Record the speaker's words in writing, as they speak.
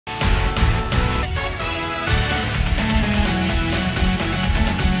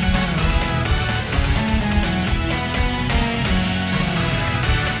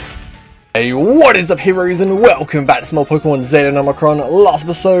Hey, what is up, heroes, and welcome back to Small Pokemon Zeta and Omicron. Last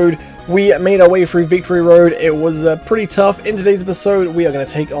episode, we made our way through Victory Road. It was pretty tough. In today's episode, we are going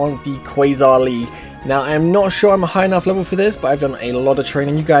to take on the Quasar League. Now, I'm not sure I'm a high enough level for this, but I've done a lot of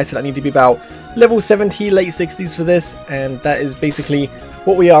training. You guys said I need to be about level 70, late 60s for this, and that is basically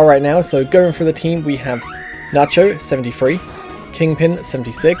what we are right now. So, going through the team, we have Nacho, 73, Kingpin,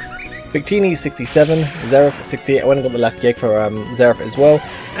 76, Victini 67, Zeref 68. I went and got the lucky egg for Zeref as well.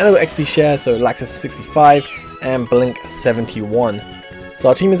 And I got XP share, so Laxus 65 and Blink 71. So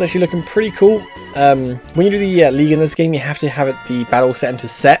our team is actually looking pretty cool. When you do the league in this game, you have to have the battle set into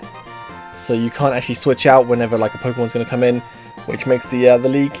set. So you can't actually switch out whenever like a Pokemon's going to come in, which makes the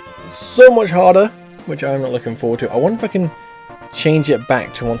league so much harder, which I'm not looking forward to. I wonder if I can change it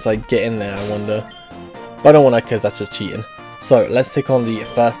back to once I get in there, I wonder. But I don't want to, because that's just cheating. So let's take on the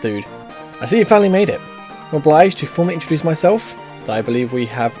first dude. I see you finally made it. I'm obliged to formally introduce myself. I believe we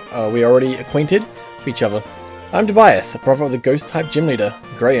are already acquainted with each other. I'm Tobias, a brother of the Ghost type gym leader,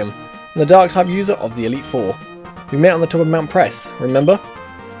 Graham, and the Dark type user of the Elite Four. We met on the top of Mount Press, remember?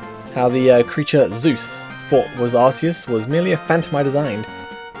 How the creature Zeus thought was Arceus was merely a phantom I designed.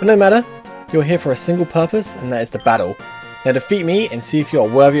 But no matter, you're here for a single purpose, and that is to battle. Now defeat me and see if you are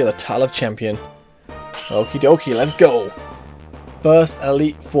worthy of the title of champion. Okie dokie, let's go! First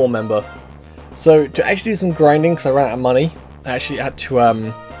Elite Four member. So, to actually do some grinding, because I ran out of money, I actually had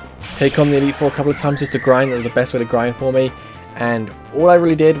to take on the Elite Four a couple of times just to grind. That was the best way to grind for me. And all I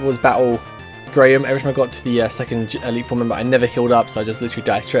really did was battle Graham. Every time I got to the second Elite Four member, I never healed up, so I just literally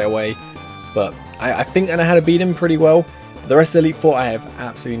died straight away. But I think I know how to beat him pretty well. But the rest of the Elite Four, I have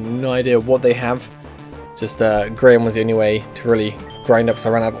absolutely no idea what they have. Just Graham was the only way to really grind up, so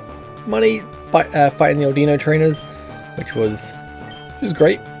I ran out of money fighting the Aldino trainers, which was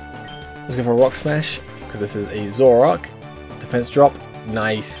great. Let's go for a Rock Smash, because this is a Zoroark. Defense drop.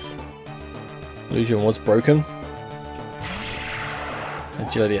 Nice. Illusion was broken.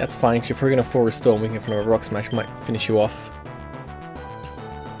 Agility, that's fine, because you're probably going to full restore, and we can get a Rock Smash, might finish you off.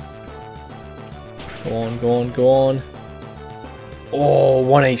 Go on, go on, go on. Oh,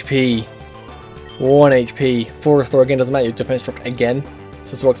 1 HP. 1 HP. Full restore again, doesn't matter, your defense dropped again.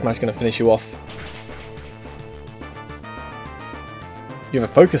 So this Rock Smash is going to finish you off. You have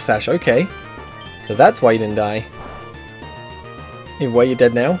a Focus Sash, okay. So that's why you didn't die. Either way, you're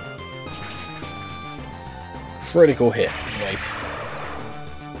dead now. Critical hit. Nice.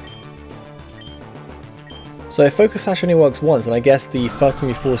 So if Focus Sash only works once, then I guess the first time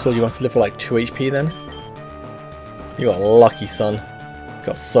you full restored, you must live for like 2 HP then. You got lucky, son. You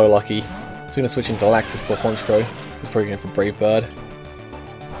got so lucky. So we're going to switch into Laxus for Honchkrow. So it's probably going for Brave Bird.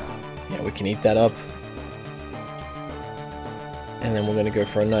 Yeah, we can eat that up. And then we're going to go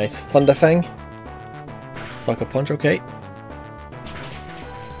for a nice Thunderfang. Sucker Punch, okay.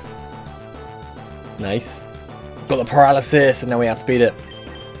 Nice. Got the Paralysis, and now we outspeed it.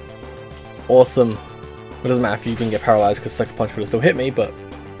 Awesome. It doesn't matter if you didn't get paralyzed, because Sucker Punch would have still hit me, but...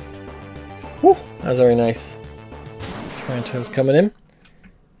 Whew, that was very nice. Tyranitar's coming in.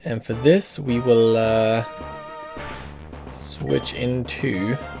 And for this, we will switch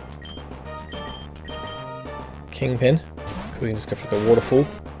into Kingpin. We can just go for like a Waterfall.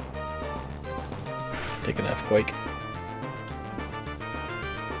 Take an Earthquake.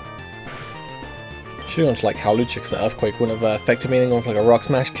 Should have gone to like Howlucha, because the Earthquake wouldn't have affected me. Then going for like a Rock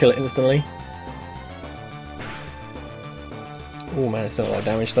Smash, kill it instantly. Oh man, it's not a lot of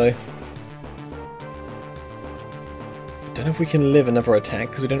damage though. Don't know if we can live another attack,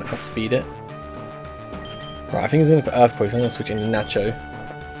 because we don't outspeed it. Right, I think he's going for Earthquake, so I'm going to switch into Nacho.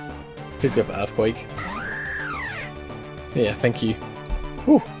 Please go for Earthquake. Yeah, thank you.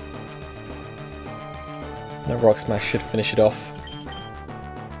 Whew. That Rock Smash should finish it off.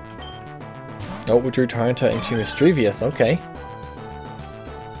 Oh, we drew Tyranitar into Mischievous, okay.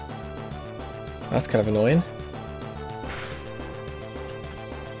 That's kind of annoying.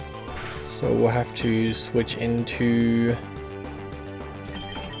 So we'll have to switch into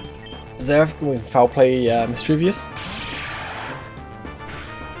Zeref. We can foul play Mischievous.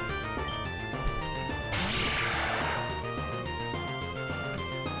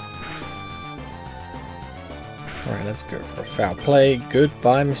 Alright, let's go for a foul play.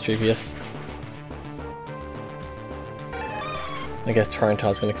 Goodbye, Mischievous. I guess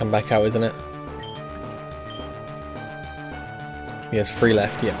Tyranitar's going to come back out, isn't it? He has 3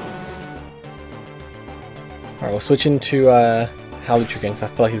 left, yeah. Alright, we'll switch into Howlucha again, because I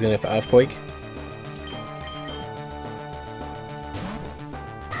feel like he's going to go for Earthquake.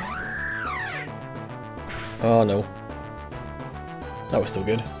 Oh no. That was still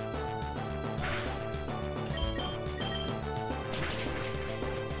good.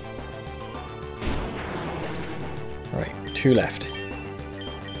 2 left.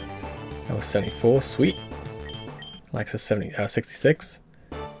 That was 74, sweet. Likes a 66.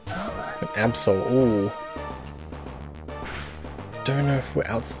 An Absol, ooh. Don't know if we'll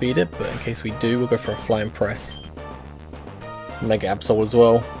outspeed it, but in case we do, we'll go for a Flying Press. It's Mega Absol as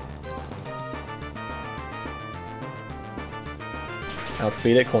well.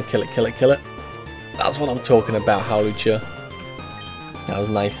 Outspeed it, come on, kill it, kill it, kill it. That's what I'm talking about, Howlucha. That was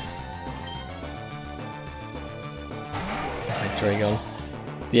nice. Alright, Dragon.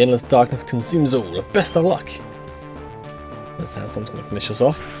 The endless darkness consumes all. The best of luck. That Sandstorm's going to finish us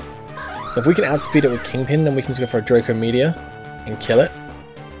off. So if we can outspeed it with Kingpin, then we can just go for a Draco Meteor and kill it.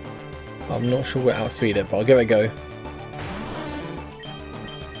 But I'm not sure we'll outspeed it, but I'll give it a go.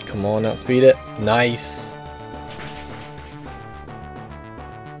 Come on, outspeed it. Nice.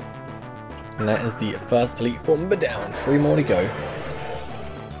 And that is the first Elite Four member down. 3 more to go.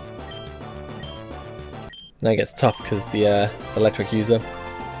 Now it gets tough because it's electric user.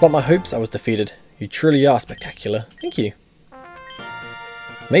 Despite my hopes, I was defeated. You truly are spectacular. Thank you.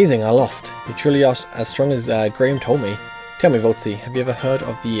 Amazing, I lost. You truly are as strong as Graham told me. Tell me, Voltsy, have you ever heard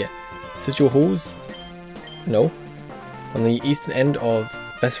of the Sigil Halls? No. On the eastern end of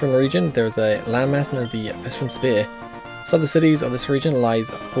Vesperan region, there is a landmass known as the Vesperan Spear. Inside the cities of this region lies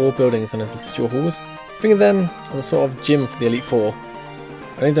 4 buildings known as the Sigil Halls. Think of them as a sort of gym for the Elite Four.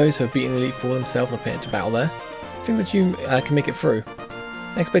 Only those who have beaten the Elite Four themselves are put into battle there. Think that you can make it through.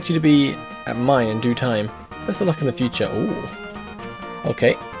 I expect you to be at mine in due time. Best of luck in the future. Ooh.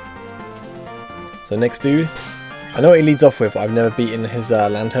 Okay. So next dude. I know what he leads off with, but I've never beaten his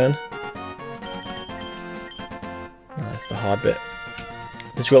Lantern. That's the hard bit.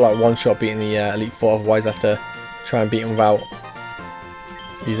 Just got like one shot beating the Elite Four, otherwise I have to try and beat him without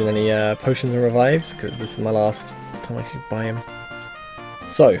using any potions and revives, because this is my last time I could buy him.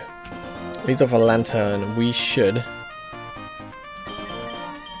 So, leads off a Lantern. We should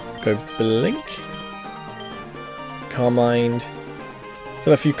go Blink, Carmine.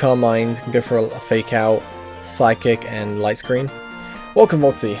 So a few Carmines, you can go for a Fake Out, Psychic, and Light Screen. Welcome,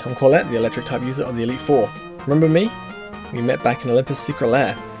 Voltsy. I'm Colette, the electric type user of the Elite Four. Remember me? We met back in Olympus' secret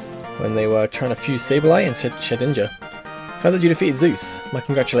lair when they were trying to fuse Sableye and Shedinja. Heard that you defeated Zeus. My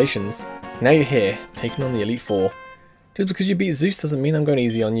congratulations. Now you're here, taking on the Elite Four. Just because you beat Zeus doesn't mean I'm going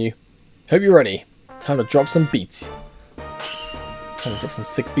easy on you. Hope you're ready. Time to drop some beats. Time to drop some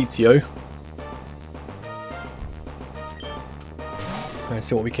sick beats, yo. Let's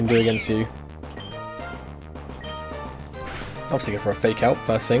see what we can do against you. Obviously go for a Fake Out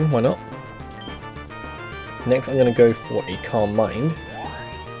first thing, why not? Next I'm going to go for a Calm Mind.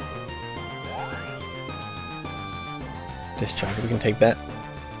 Discharge, we can take that.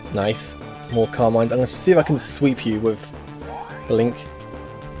 Nice. More Calm Minds. I'm going to see if I can sweep you with Blink.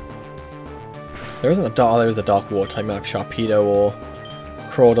 There isn't a dark. Oh, there is a Dark Water type map, Sharpedo or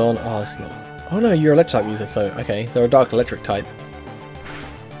Crawdon. Oh, it's not. Oh no, you're electric type user, so okay. So a Dark Electric type.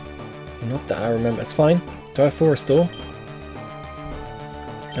 Not that I remember. It's fine. Do I have full restore?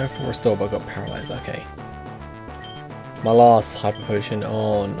 I have full restore, but I got paralyzed. Okay. My last Hyper Potion.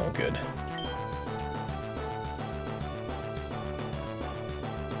 Oh, not good.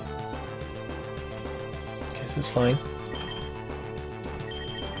 Okay, this is fine.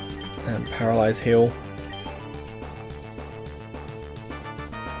 And Paralyze Heal.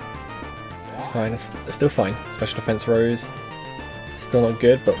 It's fine. It's still fine. Special Defense Rose. Still not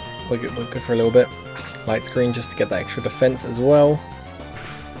good, but we're good for a little bit. Light Screen just to get that extra defense as well.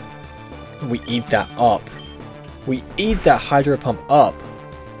 We eat that up. We eat that Hydro Pump up.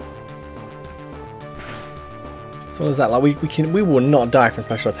 So what is that like? We will not die from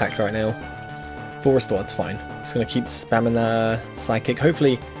special attacks right now. Full restore, it's fine. I'm just gonna keep spamming the Psychic.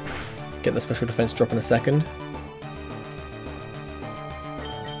 Hopefully get the special defense drop in a second.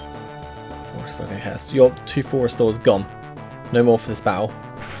 Full restore, okay, so your 2 full restores gone. No more for this battle.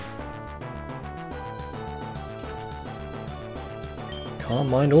 Calm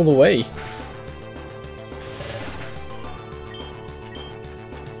Mind all the way.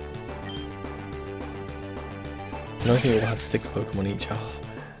 I think we'll have 6 Pokemon each. Oh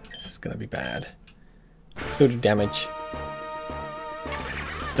man, this is gonna be bad. Still do damage.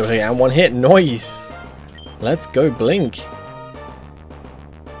 Still taking out 1 hit. Nice! Let's go Blink.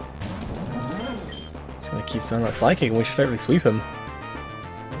 Just gonna keep spamming that Psychic and we should totally sweep him.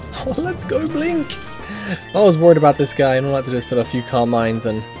 Oh, let's go Blink! I was worried about this guy and all I had to do is set a few Calm Minds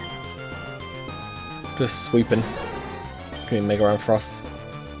and just sweeping. It's gonna be Mega Round Frost.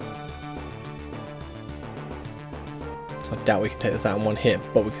 So I doubt we can take this out in 1 hit,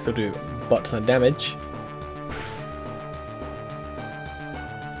 but we can still do a butt ton of damage.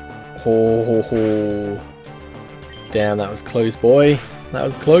 Oh ho ho. Damn, that was close, boy. That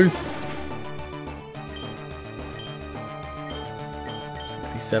was close.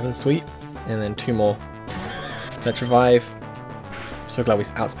 67, sweet. And then 2 more. Let's revive. So glad we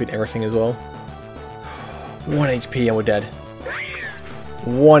outspeed everything as well. 1 HP and we're dead.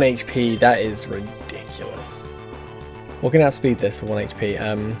 1 HP, that is ridiculous. What can outspeed this 1 HP?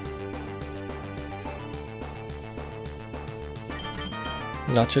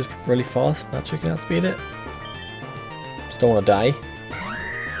 Nacho's really fast. Nacho can outspeed it. Just don't want to die.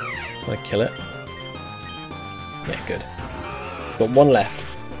 Want to kill it. Yeah, good. It's got 1 left.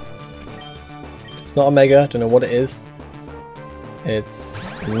 It's not a Mega, don't know what it is. It's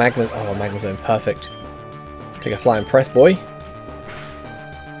Magma. Oh, Magma Zone, perfect. Take a flying press, boy.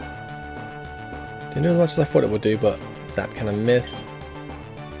 Didn't do as much as I thought it would do, but Zap kind of missed.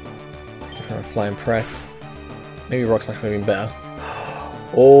 Let's go for a flying press. Maybe Rock Smash would have been better.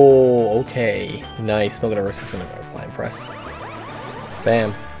 Oh, okay. Nice. Not gonna risk it, gonna go flying press.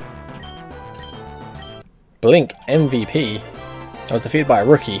 Bam. Blink MVP. I was defeated by a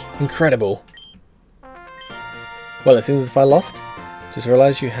rookie. Incredible. Well, it seems as if I lost. Just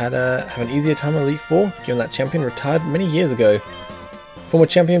realised you had have an easier time in Elite 4, given that champion retired many years ago. Former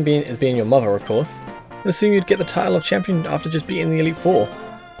champion being your mother, of course. I would assume you'd get the title of champion after just beating the Elite 4.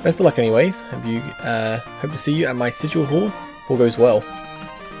 Best of luck anyways. Hope to see you at my Sigil Hall. If all goes well.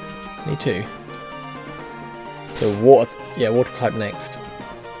 Me too. So water type next.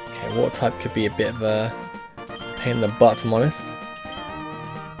 Okay, water type could be a bit of a pain in the butt, if I'm honest.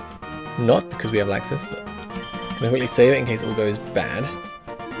 Not because we have Laxus, but I'm gonna quickly save it in case it all goes bad.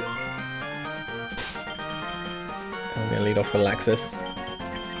 I'm gonna lead off with Laxus.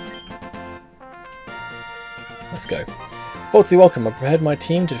 Let's go. Voltsy, welcome. I prepared my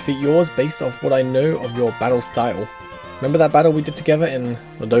team to defeat yours based off what I know of your battle style. Remember that battle we did together in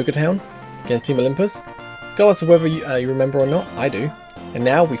Ladoga Town against Team Olympus? Regardless of whether you remember or not, I do. And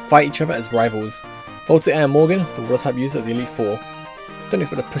now we fight each other as rivals. Voltsy, I am Morgan, the water type user of the Elite 4. Don't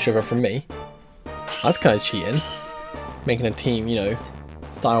expect a pushover from me. That's kind of cheating. Making a team, you know,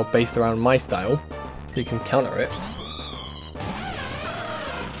 style based around my style, so you can counter it.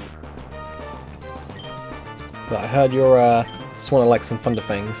 But I heard you're just want to like some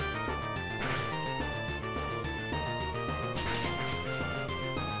Thunderfangs.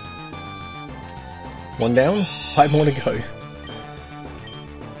 One down, 5 more to go.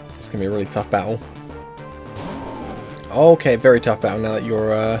 It's gonna be a really tough battle. Okay, very tough battle now that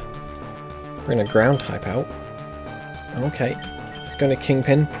you're bringing a ground type out. Okay, let's go into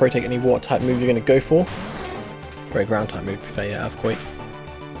Kingpin. Probably take any water type move you're gonna go for. Probably a ground type move, prefer yeah, Earthquake.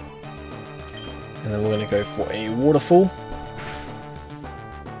 And then we're gonna go for a Waterfall.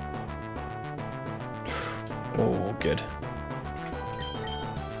 Oh, good.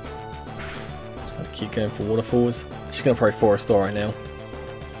 Just gotta keep going for Waterfalls. She's gonna probably 4 restore right now.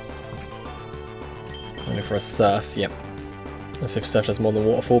 Only for a Surf, yep. Let's see if Surf does more than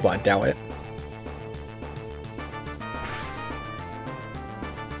Waterfall, but I doubt it.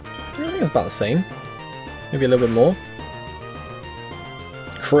 I think it's about the same. Maybe a little bit more.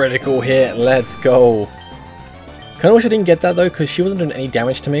 Critical hit, let's go. Kinda wish I didn't get that though, because she wasn't doing any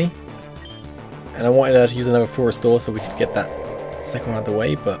damage to me. And I wanted her to use another full restore so we could get that second one out of the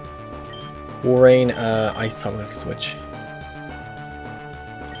way, but War Rain, Ice type, I'm gonna switch.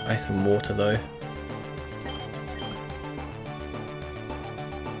 Ice and Water though.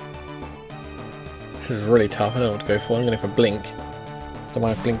 This is really tough, I don't know what to go for. I'm going for Blink. Don't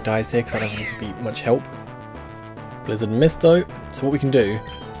mind if Blink dies here because I don't think this will be much help. Blizzard missed though, so what we can do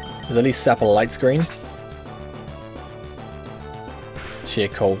is at least sap a Light Screen. Sheer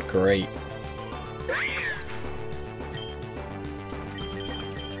Cold, great.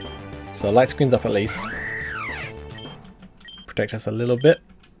 So Light Screen's up at least. Protect us a little bit.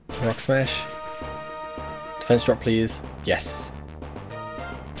 Rock Smash. Defense drop please. Yes.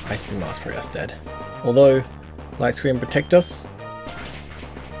 Ice Beam Mask, probably us dead. Although, Light Screen protect us.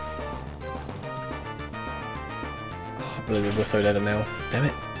 Oh, I believe we're so dead now. Damn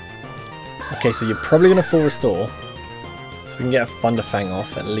it. Okay, so you're probably going to full restore. So we can get a Thunderfang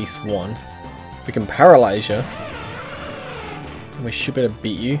off, at least one. We can paralyze you. And we should be able to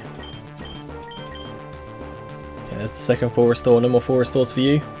beat you. Okay, there's the second full restore. No more full restores for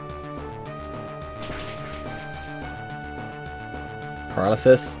you.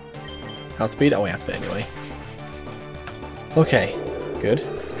 Paralysis. Outspeed? Oh, we outspeed anyway. Okay, good.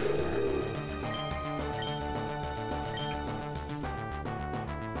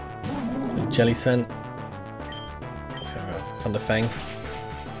 So Jelly Scent. Let's go Thunderfang.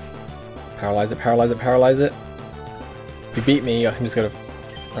 Paralyze it, paralyze it, paralyze it. If you beat me, I can just go to...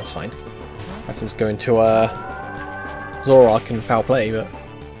 That's fine. Let's just go into Zoroark and foul play, but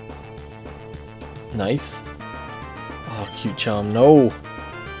nice. Oh, cute charm. No.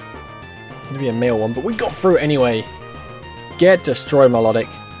 It's gonna be a male one, but we got through it anyway. Get destroyed, Melodic.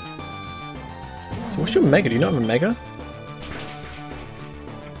 So what's your Mega? Do you not have a Mega?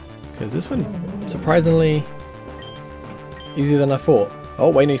 Because this one, surprisingly, easier than I thought. Oh,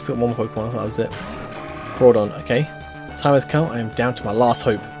 wait, no, you still got one Pokemon. I thought that was it. Crawdon, okay. Time has come. I am down to my last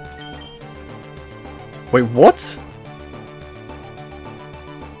hope. Wait, what?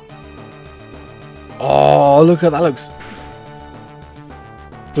 Oh, look at that looks.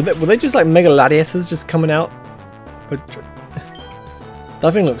 Were they just like Mega Latiases just coming out? But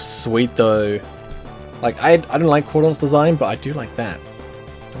that thing looks sweet though. Like I don't like Crawdon's design, but I do like that.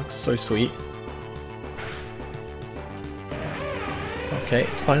 It looks so sweet. Okay,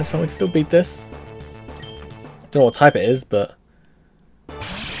 it's fine, we can still beat this. Don't know what type it is, but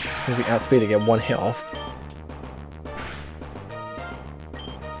using outspeed to get one hit off.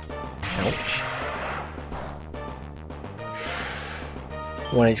 Ouch.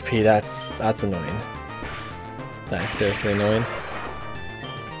 1 HP, that's annoying. That is seriously annoying.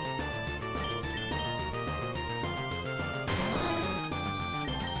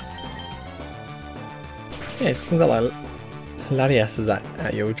 Yeah, it just seems like Latias is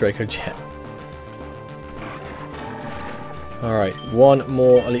at your Draco Jet. Alright, one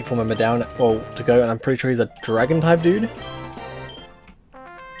more Elite Four member down, well, to go, and I'm pretty sure he's a Dragon type dude. Do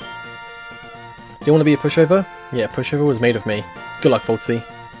you want to be a pushover? Yeah, pushover was made of me. Good luck, Voltsy.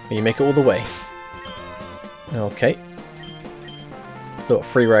 May you make it all the way. Okay. Still got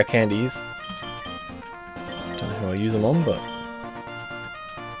 3 rare candies. Don't know who I'll use them on, but I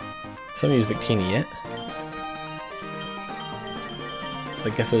haven't used Victini yet. So I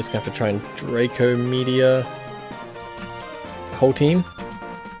guess we're just going to have to try and Draco Meteor the whole team.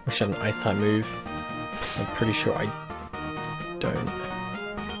 Wish I had an Ice type move. I'm pretty sure I don't.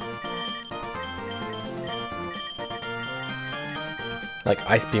 Like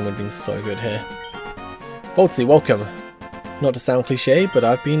Ice Beam would have been so good here. Voltsy, welcome. Not to sound cliche, but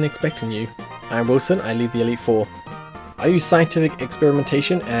I've been expecting you. I'm Wilson, I lead the Elite Four. I use scientific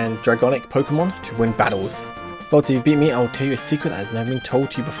experimentation and dragonic Pokemon to win battles. Voltsy, you beat me, I'll tell you a secret that has never been told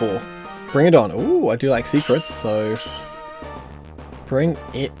to you before. Bring it on. Ooh, I do like secrets, so bring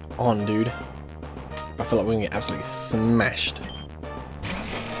it on, dude. I feel like we're gonna get absolutely smashed.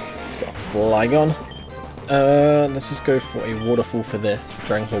 Just got a Flygon. Let's just go for a Waterfall for this.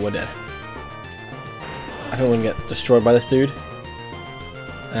 Dragonclaw, we're dead. I think we can get destroyed by this dude.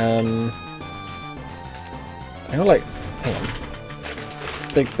 I got like, hang on.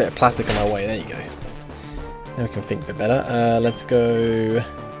 Big bit of plastic on my way, there you go. Now we can think a bit better. Let's go.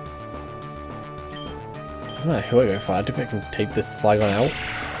 Doesn't matter who I go for, I don't think I can take this Flygon out.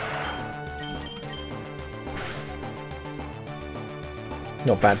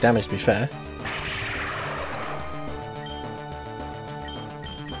 Not bad damage to be fair.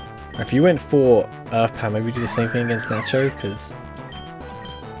 If you went for Earth Power, maybe do the same thing against Nacho, because...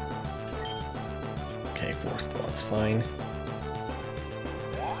 Okay, 4-star, that's fine.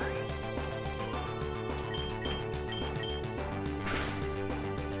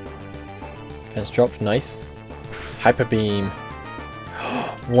 Defense drop, nice. Hyper Beam.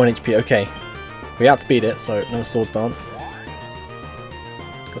 1 HP, okay. We outspeed it, so no Swords Dance.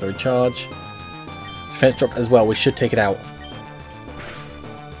 Gotta recharge. Defense drop as well, we should take it out.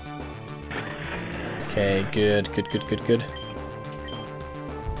 Okay, good.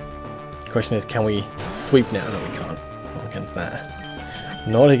 Question is, can we sweep now? No, we can't. Not against that.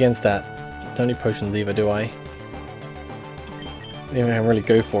 Not against that. Don't need potions either, do I? The only thing I can really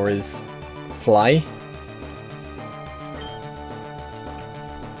go for is Fly.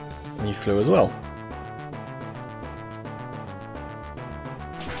 And you flew as well.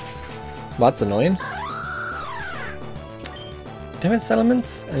 Well, that's annoying. Damn it,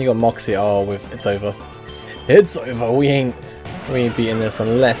 Salamence! And you got Moxie. Oh, it's over. It's over. We ain't beating this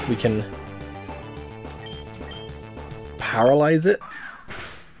unless we can paralyze it.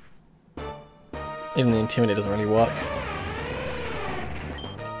 Even the Intimidate doesn't really work.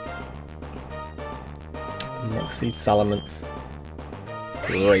 Moxie, Salamence.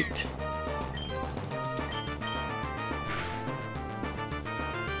 Great.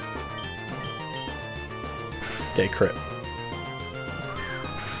 Okay, crit.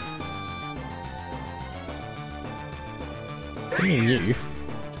 Give me you.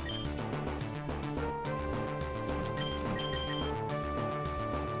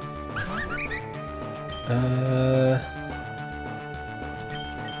 Oh,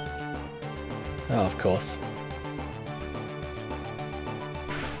 of course.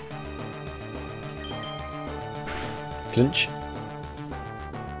 Flinch.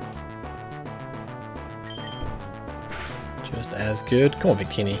 Just as good. Come on,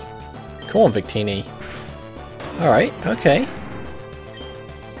 Victini. Come on, Victini. Alright, okay.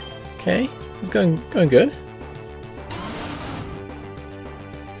 Okay, it's going good.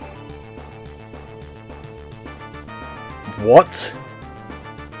 What?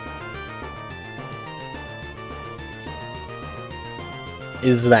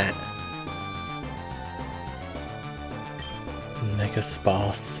 Is that? Mega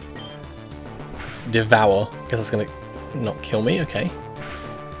Sparse. Devour. Guess that's gonna not kill me, okay.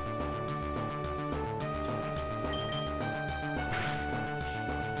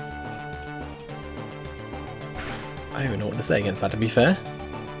 I don't even know what to say against that, to be fair.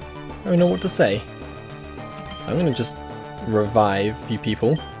 I don't even know what to say. So I'm gonna just revive a few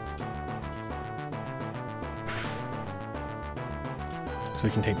people. So we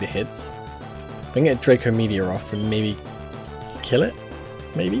can take the hits. If I can get Draco Meteor off, then maybe kill it?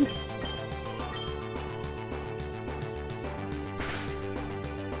 Maybe?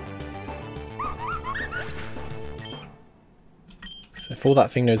 So if all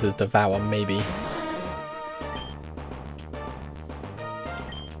that thing knows is Devour, maybe.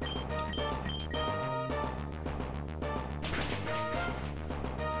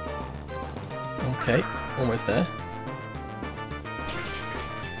 Okay, almost there.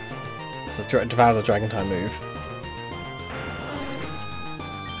 So Devour the Dragon type move.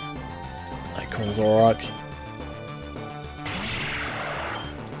 Icon Zorak.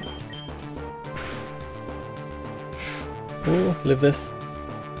 Ooh, live this.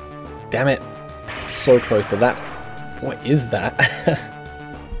 Damn it. So close, but that... What is that?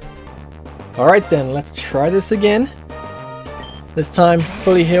 Alright then, let's try this again. This time,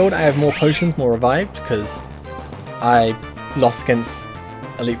 fully healed. I have more potions, more revived, because I lost against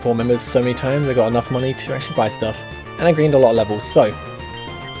Elite Four members so many times. I got enough money to actually buy stuff. And I gained a lot of levels, so...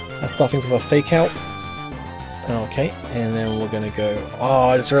 Let's start things with a Fake Out. Okay, and then we're going to go... Oh,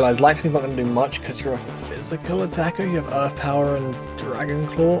 I just realised Light Screen's not going to do much because you're a physical attacker. You have Earth Power and Dragon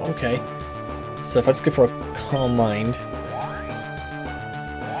Claw. Okay. So if I just go for a Calm Mind...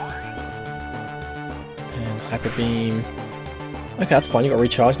 And Hyper Beam... Okay, that's fine. You got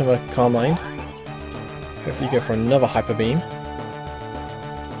Recharge, another Calm Mind. Hopefully you go for another Hyper Beam.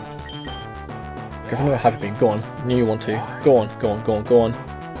 Go for another Hyper Beam. Go on. I knew you want to. Go on, go on, go on, go on.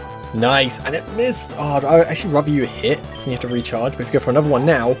 Nice! And it missed! Oh, I'd actually rather you hit, so you have to recharge. But if you go for another one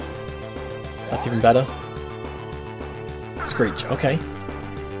now, that's even better. Screech, okay.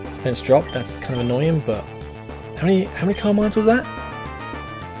 Defense drop, that's kind of annoying, but... How many Calm Minds was that?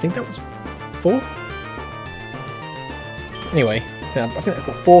 I think that was 4? Anyway, I think I've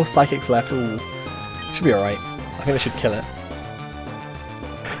got 4 Psychics left. Ooh, should be alright. I think I should kill it.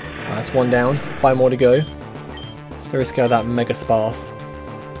 Right, that's one down. 5 more to go. Just very scared of that Mega Sparse.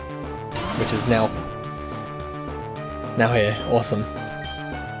 Which is now here. Awesome.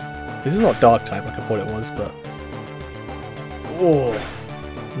 This is not Dark type like I thought it was, but... Oh,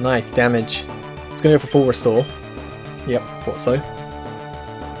 nice damage. It's going to go for full restore. Yep, thought so.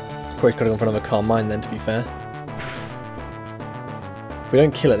 Probably could have gone for another Calm Mind then, to be fair. If we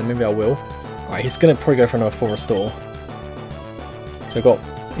don't kill it, then maybe I will. Alright, he's going to probably go for another full restore. So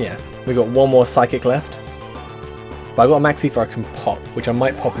we got one more Psychic left. But I got a Max Ether I can pop, which I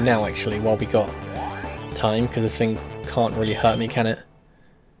might pop now actually while we got time, because this thing can't really hurt me, can it?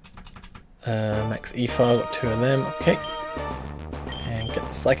 Max Ether, I got 2 of them, okay. And get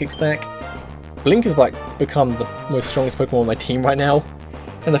the Psychics back. Blink has like become the most strongest Pokemon on my team right now.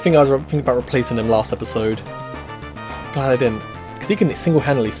 And the thing I was thinking about replacing him last episode. Glad I didn't. Because he can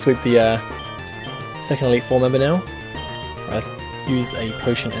single-handedly sweep the second Elite Four member now. Right, let's use a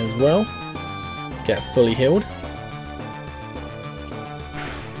potion as well. Get fully healed.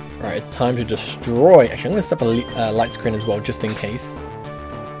 Right, it's time to destroy. Actually, I'm going to set up a light screen as well, just in case.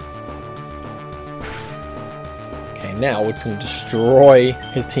 Okay, now we're just going to destroy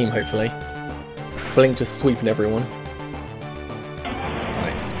his team, hopefully. Blink just sweeping everyone.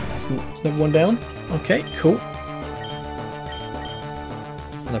 Right, that's another one down. Okay, cool.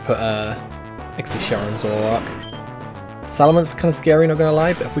 And I put XP Shower on Zorak. Salaman's kind of scary, not going to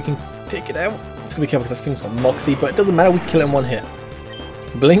lie, but if we can take it out, it's going to be careful because this thing's got Moxie, but it doesn't matter, we kill it in one hit.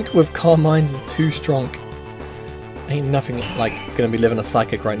 Blink with Calm Minds is too strong. Ain't nothing like gonna be living a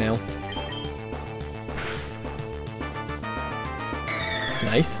Psychic right now.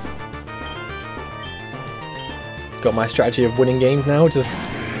 Nice. Got my strategy of winning games now, just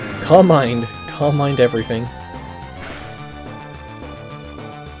Calm Mind everything.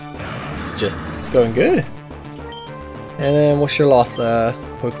 It's just going good. And then what's your last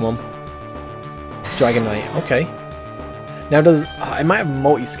Pokemon? Dragonite, okay. Now does it might have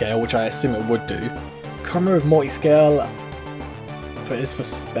multi-scale, which I assume it would do. Can't remember if multi-scale is for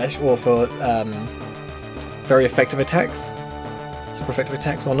special or for very effective attacks, super effective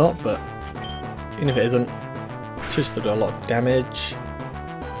attacks or not, but even if it isn't, it should still do a lot of damage.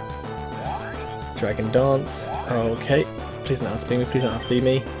 Dragon Dance. Okay. Please don't outspeed me. Please don't outspeed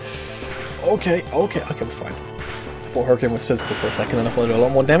me. Okay. Okay, we're fine. I thought Hurricane was physical for a second, then I thought I'd do a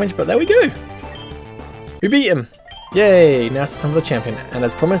lot more damage, but there we go. We beat him. Yay! Now it's time for the champion. And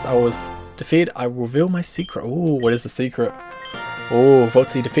as promised, I was defeated. I will reveal my secret. Ooh, what is the secret? Oh,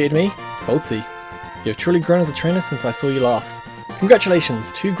 VoltsY defeated me. VoltsY, you have truly grown as a trainer since I saw you last.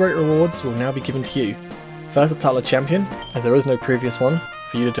 Congratulations! 2 great rewards will now be given to you. First, a title of champion, as there is no previous one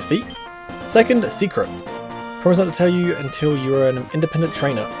for you to defeat. Second, a secret. Promise not to tell you until you are an independent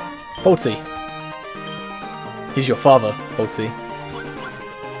trainer. VoltsY. He's your father, VoltsY.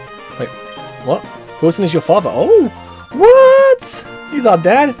 Wait, what? Wilson is your father? Oh! What? He's our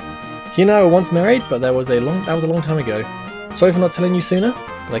dad? He and I were once married, but that was a long time ago. Sorry for not telling you sooner,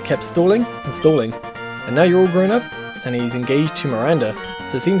 but I kept stalling and stalling. And now you're all grown up, and he's engaged to Miranda,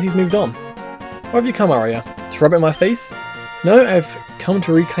 so it seems he's moved on. Why have you come, Arya? To rub it in my face? No, I've come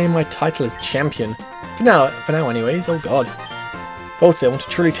to reclaim my title as champion. For now anyways, oh god. VoltsY, I want to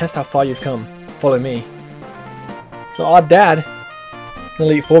truly test how far you've come. Follow me. So our dad, an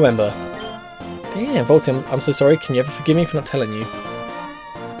Elite 4 member. Damn, VoltsY, I'm so sorry, can you ever forgive me for not telling you?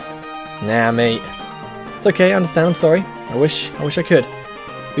 Nah, mate. It's okay, I understand, I'm sorry. I wish I could.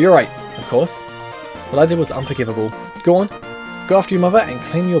 But you're right, of course. What I did was unforgivable. Go on, go after your mother and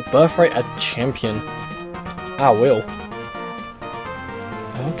claim your birthright as champion. I will.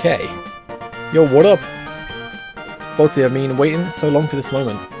 Okay. Yo, what up? VoltsY, I've been waiting so long for this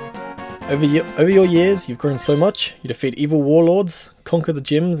moment. Over your years, you've grown so much. You defeat evil warlords, conquer the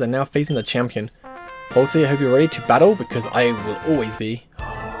gyms, and now facing the champion. VoltsY, I hope you're ready to battle, because I will always be.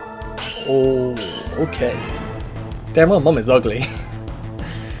 Oh, okay. Damn, my mum is ugly.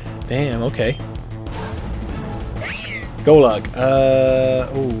 Damn, okay. Golag.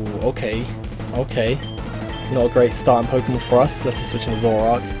 Oh, okay. Okay. Not a great starting Pokemon for us. Let's just switch into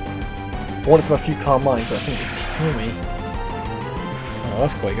Zoroark. I wanted to have a few Calm Minds, but I think it would kill me. Oh,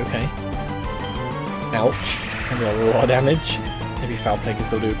 Earthquake, okay. Ouch. Can do a lot of damage. Maybe Foul Play can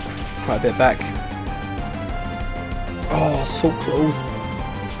still do quite a bit back. Oh, so close.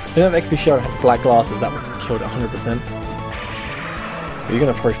 If I didn't have XP Shield and had black glasses, that would have killed it 100%. But you're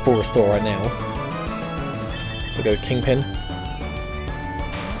going to probably full restore right now. So go Kingpin.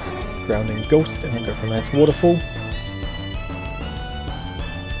 Grounding Ghost, and then go for a nice Waterfall.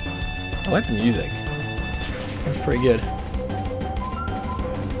 I like the music. Sounds pretty good.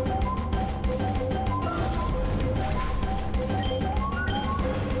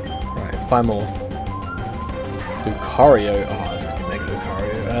 Right, 5 more. Lucario. Oh, that's gonna be Mega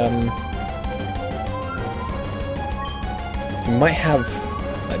Lucario. You might have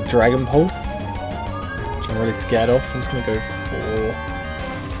like Dragon Pulse, which I'm really scared of, so I'm just gonna go for.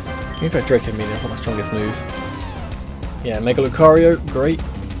 Maybe for Draco Melee, that's not my strongest move. Yeah, Mega Lucario, great.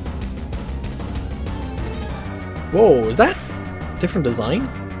 Whoa, is that different design?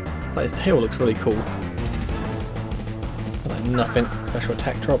 It's like his tail looks really cool. Like nothing. Special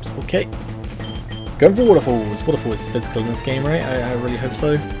attack drops. Okay. Going for Waterfalls. Waterfall is physical in this game, right? I really hope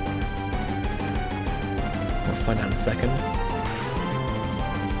so. We'll find out in a second.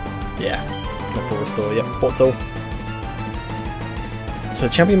 Yeah. Go full restore. Yep. Thought so. So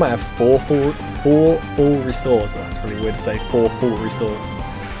the champion might have 4 full restores. That's really weird to say. 4 full restores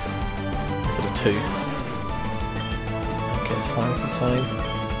instead of 2. Okay, it's fine. This is fine.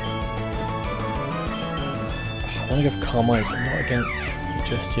 I want to go for Calm Minds, but not against you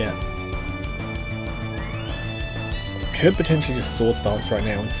just yet. Could potentially just Swords Dance right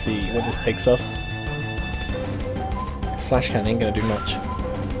now and see what this takes us. Flash Cannon ain't gonna do much.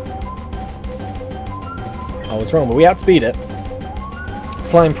 I was wrong, but we outspeed it.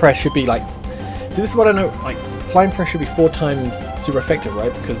 Flying Press should be like... See, this is what I know, like, Flying Press should be 4 times super effective,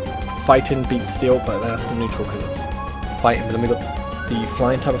 right? Because Fighting beats Steel, but that's neutral because of Fighting. But then we got the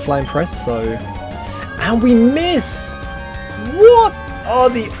Flying type of Flying Press, so... And we miss! What are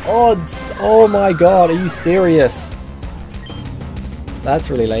the odds? Oh my god, are you serious?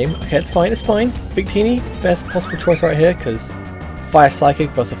 That's really lame. Okay, it's fine, it's fine. Victini, best possible choice right here, because Fire Psychic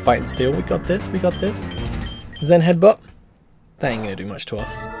versus Fighting Steel. We got this, we got this. Zen Headbutt. That ain't gonna do much to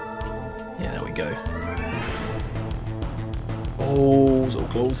us. Yeah, there we go. Oh, so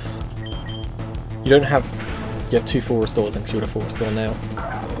close. You don't have... You have 2 full restores, and you would have full restore now.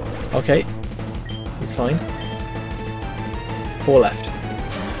 Okay. This is fine. 4 left.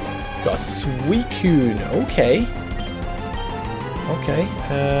 Got a Suicune. Okay. Okay,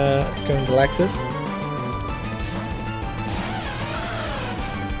 let's go into Galaxis.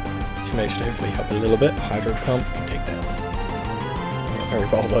 Teammate should hopefully help a little bit. Hydro Pump, can take that. Not very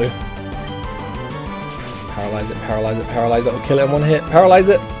well though. Paralyze it, paralyze it, paralyze it. We'll kill it in one hit. Paralyze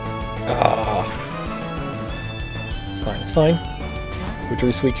it! Ah. It's fine, it's fine. We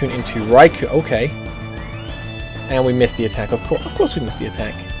drew Suicune into Raikou. Okay. And we missed the attack. Of course we missed the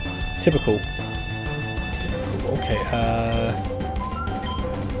attack. Typical. Typical. Okay,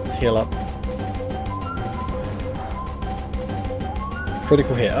 let's heal up.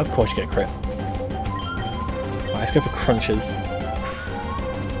 Critical hit. Of course you get a crit. Right, let's go for crunches.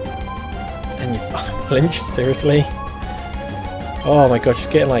 And you flinched? Seriously? Oh my god, she's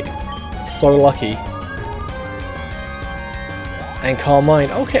getting like so lucky. And Calm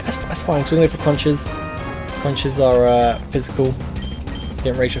Mind. Okay, that's fine. So we're going to go for crunches. Crunches are physical.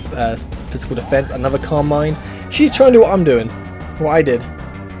 Didn't reach physical defense. Another Calm Mind. She's trying to do what I'm doing. What I did.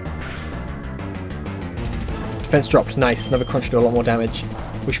 Defense dropped. Nice. Another crunch to do a lot more damage.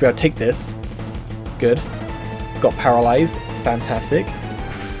 We should be able to take this. Good. Got paralyzed. Fantastic.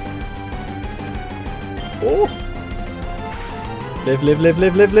 Oh. Live, live, live,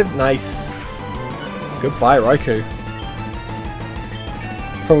 live, live, live. Nice. Goodbye, Raikou.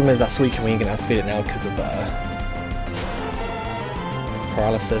 Problem is that Suicune we ain't gonna outspeed it now because of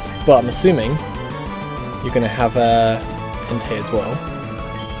paralysis. But I'm assuming you're gonna have Entei as well.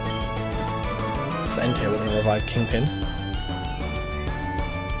 So for Entei we're gonna revive Kingpin.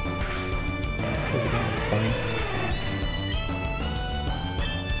 That's fine.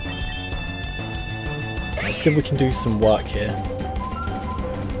 Let's see if we can do some work here.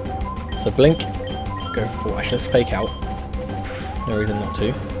 So Blink, go for, actually let's Fake Out. No reason not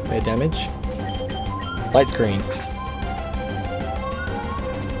to. Bit of damage. Light Screen.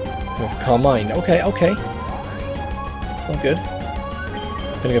 Go for Calm Mind. Okay, okay. It's not good.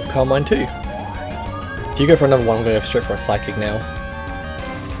 I'm gonna go for Calm Mind too. If you go for another one, I'm gonna go straight for a Psychic now.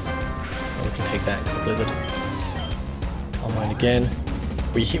 And we can take that because of Blizzard. Calm Mind again.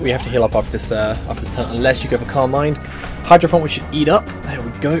 We have to heal up after this turn unless you go for Calm Mind. Hydro Pump we should eat up. There we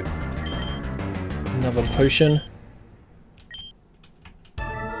go. Another potion.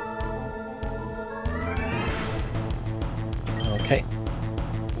 Okay.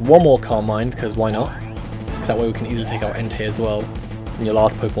 One more Calm Mind, because why not? Because that way we can easily take out Entei as well. And your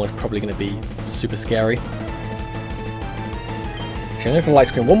last Pokemon is probably going to be super scary. Actually, I'm going for Light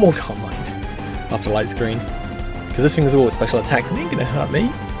Screen. One more Calm Mind after Light Screen. Because this thing is all special attacks and it ain't going to hurt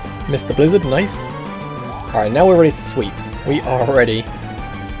me. Missed the Blizzard. Nice. Alright, now we're ready to sweep. We are ready. Look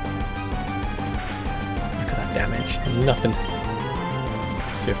at that damage. Nothing.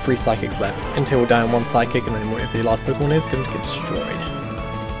 So you have 3 Psychics left. Entei will die on 1 Psychic, and then whatever your last Pokemon is going to get destroyed.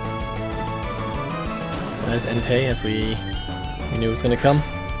 There's Entei, as we knew it was going to come.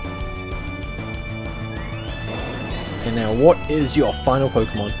 And now, what is your final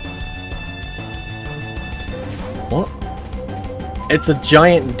Pokemon? What? It's a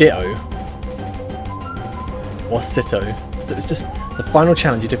giant Ditto. Or Zeta. It's just the final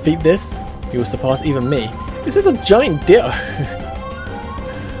challenge. You defeat this, you will surpass even me. This is a giant Ditto.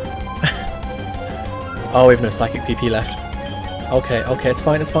 Oh, we have no Psychic PP left. Okay, okay, it's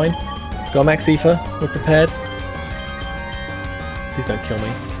fine, it's fine. Go Max Ether, we're prepared. Please don't kill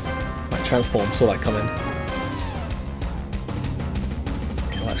me. Right, transform, saw that coming.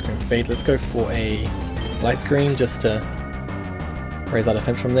 Okay, Light Screen Fade. Let's go for a Light Screen just to raise our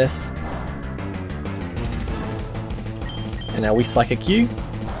defense from this. And now we Psychic you.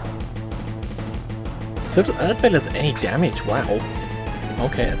 So that barely does any damage, wow.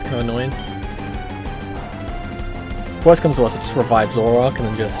 Okay, that's kind of annoying. If worst comes to us, I'll just revive Zoroark and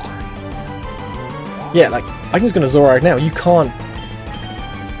then just... Yeah, like, I can just go to Zoroark now. You can't...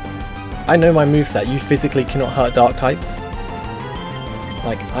 I know my moveset. You physically cannot hurt Dark types.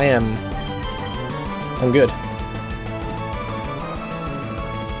 Like, I'm good.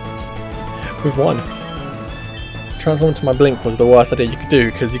 We've won. Transform to my Blink was the worst idea you could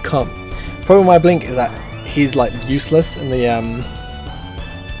do, because you can't... The problem with my Blink is that he's, like, useless in the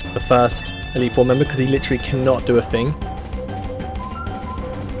first Elite Four member, because he literally cannot do a thing.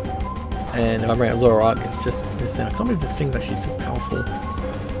 And if I bring out Zoroark, it's just insane. I can't believe this thing's actually so powerful.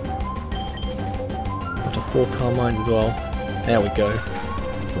 Up to 4 Calm Minds as well. There we go.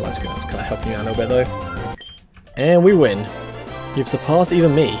 So Light Screen, I was kind of helping you out a little bit though. And we win. You've surpassed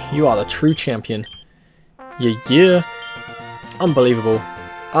even me. You are the true champion. Yeah. Unbelievable.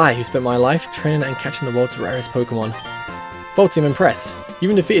 I, who spent my life training and catching the world's rarest Pokemon. VoltsY, I'm impressed. You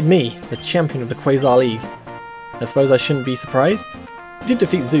even defeated me, the champion of the Quasar League. I suppose I shouldn't be surprised. You did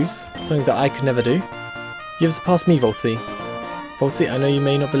defeat Zeus, something that I could never do. You have surpassed me, VoltsY. HeroVoltsy, I know you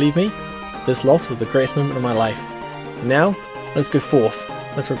may not believe me. This loss was the greatest moment of my life. And now, let's go forth.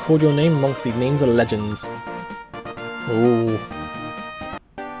 Let's record your name amongst the names of legends. Ooh.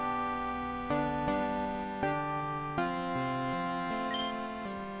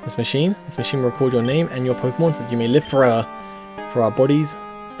 This machine will record your name and your Pokemon so that you may live forever. For our bodies,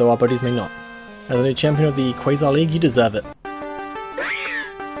 though our bodies may not. As a new champion of the Quasar League, you deserve it.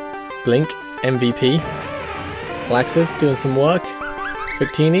 Blink, MVP. Laxus, doing some work.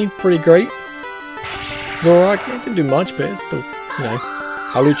 Victini, pretty great. Zoroark, didn't do much, but it's still, you know.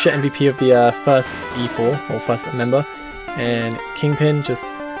 Hawlucha, MVP of the first E4, or first member. And Kingpin, just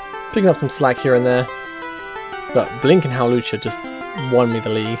picking up some slack here and there. But Blink and Hawlucha just won me the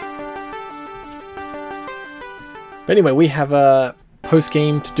league. But anyway, we have a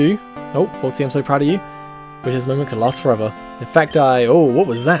post-game to do. Oh, Voltsy, I'm so proud of you. Wish this moment could last forever. In fact, oh, what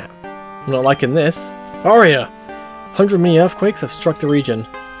was that? I'm not liking this. Aria! 100 mini earthquakes have struck the region.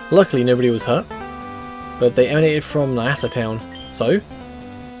 Luckily, nobody was hurt. But they emanated from Nyasa Town. So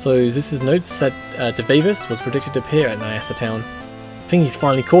Zeus's notes said Devavis was predicted to appear at Nyasa Town. I think he's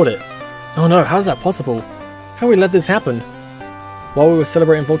finally caught it. Oh no, how's that possible? How we let this happen? While we were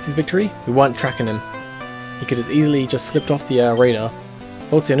celebrating Voltsy's victory, we weren't tracking him. He could have easily just slipped off the radar.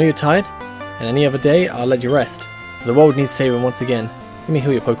 Voltsy, I know you're tired, and any other day I'll let you rest. The world needs saving once again. Let me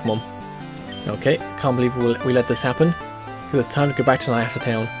heal your Pokemon. Okay, can't believe we let this happen. Because it's time to go back to Nyasa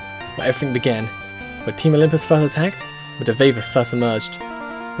Town, where everything began. Where Team Olympus first attacked, where Devavis first emerged.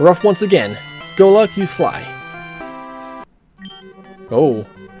 We're off once again. Go luck, use fly. Oh.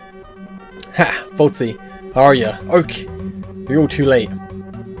 Ha! Voltsy, how are ya? Oak! You're all too late.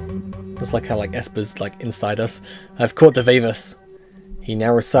 Just like how Esper's inside us. I've caught Devavis. He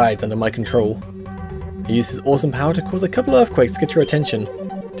now resides under my control. I used his awesome power to cause a couple of earthquakes to get your attention.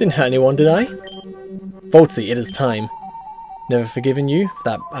 Didn't hurt anyone, did I? Voltsy, it is time. Never forgiven you for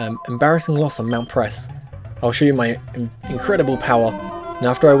that embarrassing loss on Mount Press. I'll show you my incredible power. And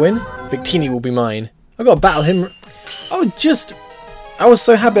after I win, Victini will be mine. I've got to battle him. I was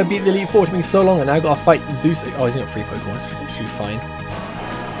so happy I beat the Elite Four. It took me so long, and now I've got to fight Zeus. Oh, he's not free Pokemon. It's really fine.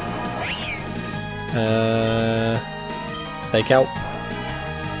 Fake out.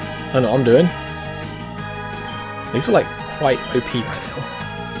 I don't know what I'm doing. These are quite OP right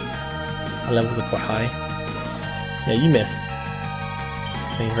now. Our levels are quite high. Yeah, you miss.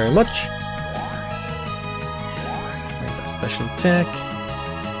 Thank you very much. Where's that special attack?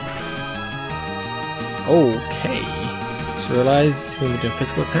 Okay. Just realised when we're doing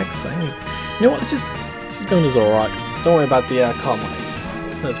physical attacks. You know what? Let's just go into Zoroark. Don't worry about the Carmines.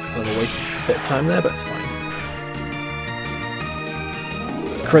 That's kind of a waste of a bit of time there, but it's fine.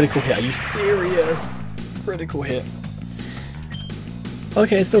 Critical hit. Are you serious? Critical hit.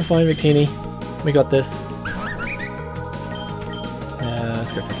 Okay, it's still fine, Victini. We got this.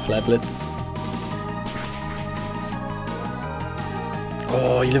 Let's go for Flare Blitz.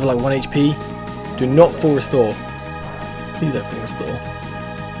 Oh, you live at 1 HP. Do not full restore. Please don't full restore.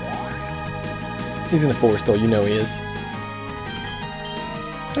 He's gonna full restore, you know he is.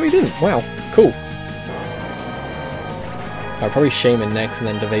 No, he didn't. Wow, cool. I'll probably Shaman next and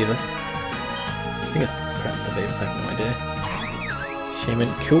then Devavis. I think it's perhaps Devavis, I have no idea. Shaman,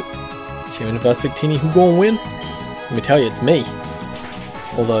 cool. Shaman vs Victini, who gonna win? Let me tell you, it's me.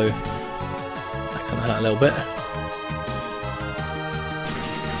 Although, that kinda hurt a little bit.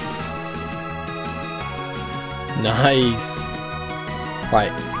 Nice!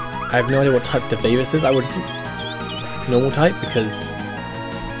 Right, I have no idea what type Devavis is. I would assume normal type because,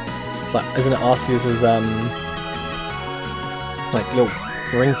 isn't it Arceus's little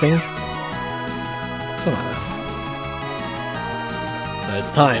ring thing? Something like that. So it's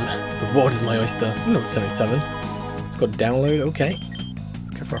time. The world is my oyster. It's level 77. It's got download. Okay.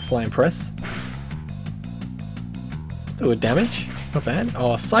 Let's go for a flying press. Still good damage. Not bad.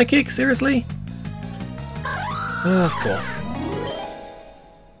 Oh, psychic? Seriously? Of course.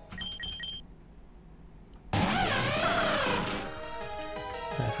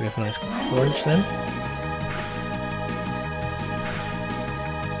 Nice, we have a nice crunch then.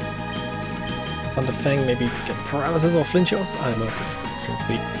 Thunder Fang, maybe get paralysis or flinch shots? I don't know if it's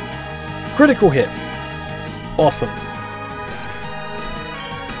speed. Critical hit! Awesome.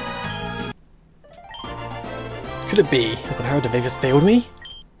 Could it be? Has the power of Devavis failed me?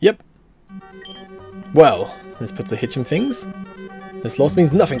 Yep. Well, this puts a hitch in things. This loss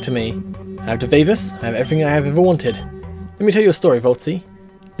means nothing to me. I have Devavis, I have everything I have ever wanted. Let me tell you a story, Voltsy.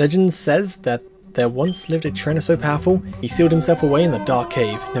 Legend says that there once lived a trainer so powerful, he sealed himself away in the dark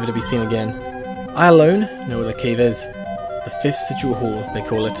cave, never to be seen again. I alone know where the cave is. The 5th Situal Hall, they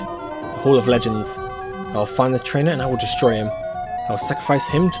call it. The Hall of Legends. I'll find this trainer and I will destroy him. I'll sacrifice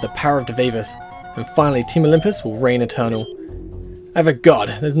him to the power of Devavus, and finally Team Olympus will reign eternal. I have a god,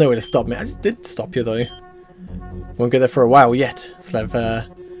 there's no way to stop me. I just did stop you though. Won't go there for a while yet, so I'll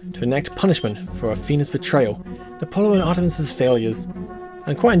have to enact punishment for Athena's betrayal and Apollo and Artemis's failures.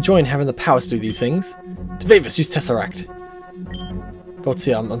 I'm quite enjoying having the power to do these things. Devavus, use Tesseract.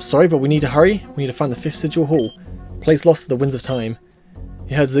 HeroVoltsy, I'm sorry, but we need to hurry. We need to find the 5th Sigil Hall, place lost to the winds of time.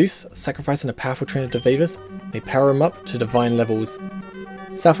 You heard Zeus, sacrificing a powerful trainer Devavus may power him up to divine levels.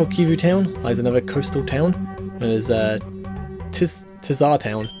 South of Kivu Town lies another coastal town known as Tizar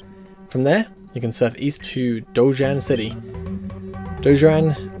Town. From there, you can surf east to Dojan City.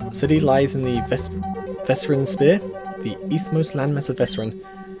 Dojan City lies in the Vesseran Spear, the eastmost landmass of Vesseran.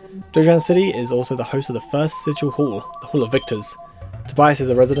 Dojan City is also the host of the 1st Sigil Hall, the Hall of Victors. Tobias is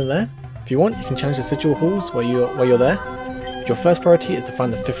a resident there. If you want, you can challenge the Sigil Halls while you're there. But your first priority is to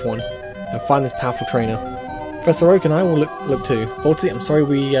find the 5th one, and find this powerful trainer. Professor Oak and I will look too. HeroVoltsy, I'm sorry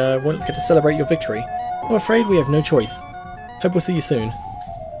we won't get to celebrate your victory. I'm afraid we have no choice. Hope we'll see you soon.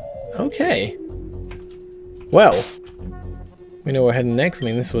 Okay. Well, we know where we're heading next. I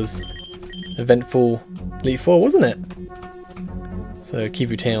mean, this was eventful Elite Four, wasn't it? So,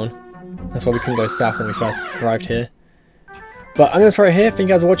 Kivu Town. That's why we couldn't go south when we first arrived here. But I'm going to throw it here. Thank you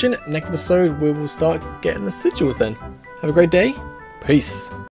guys for watching. Next episode, we will start getting the sigils then. Have a great day. Peace.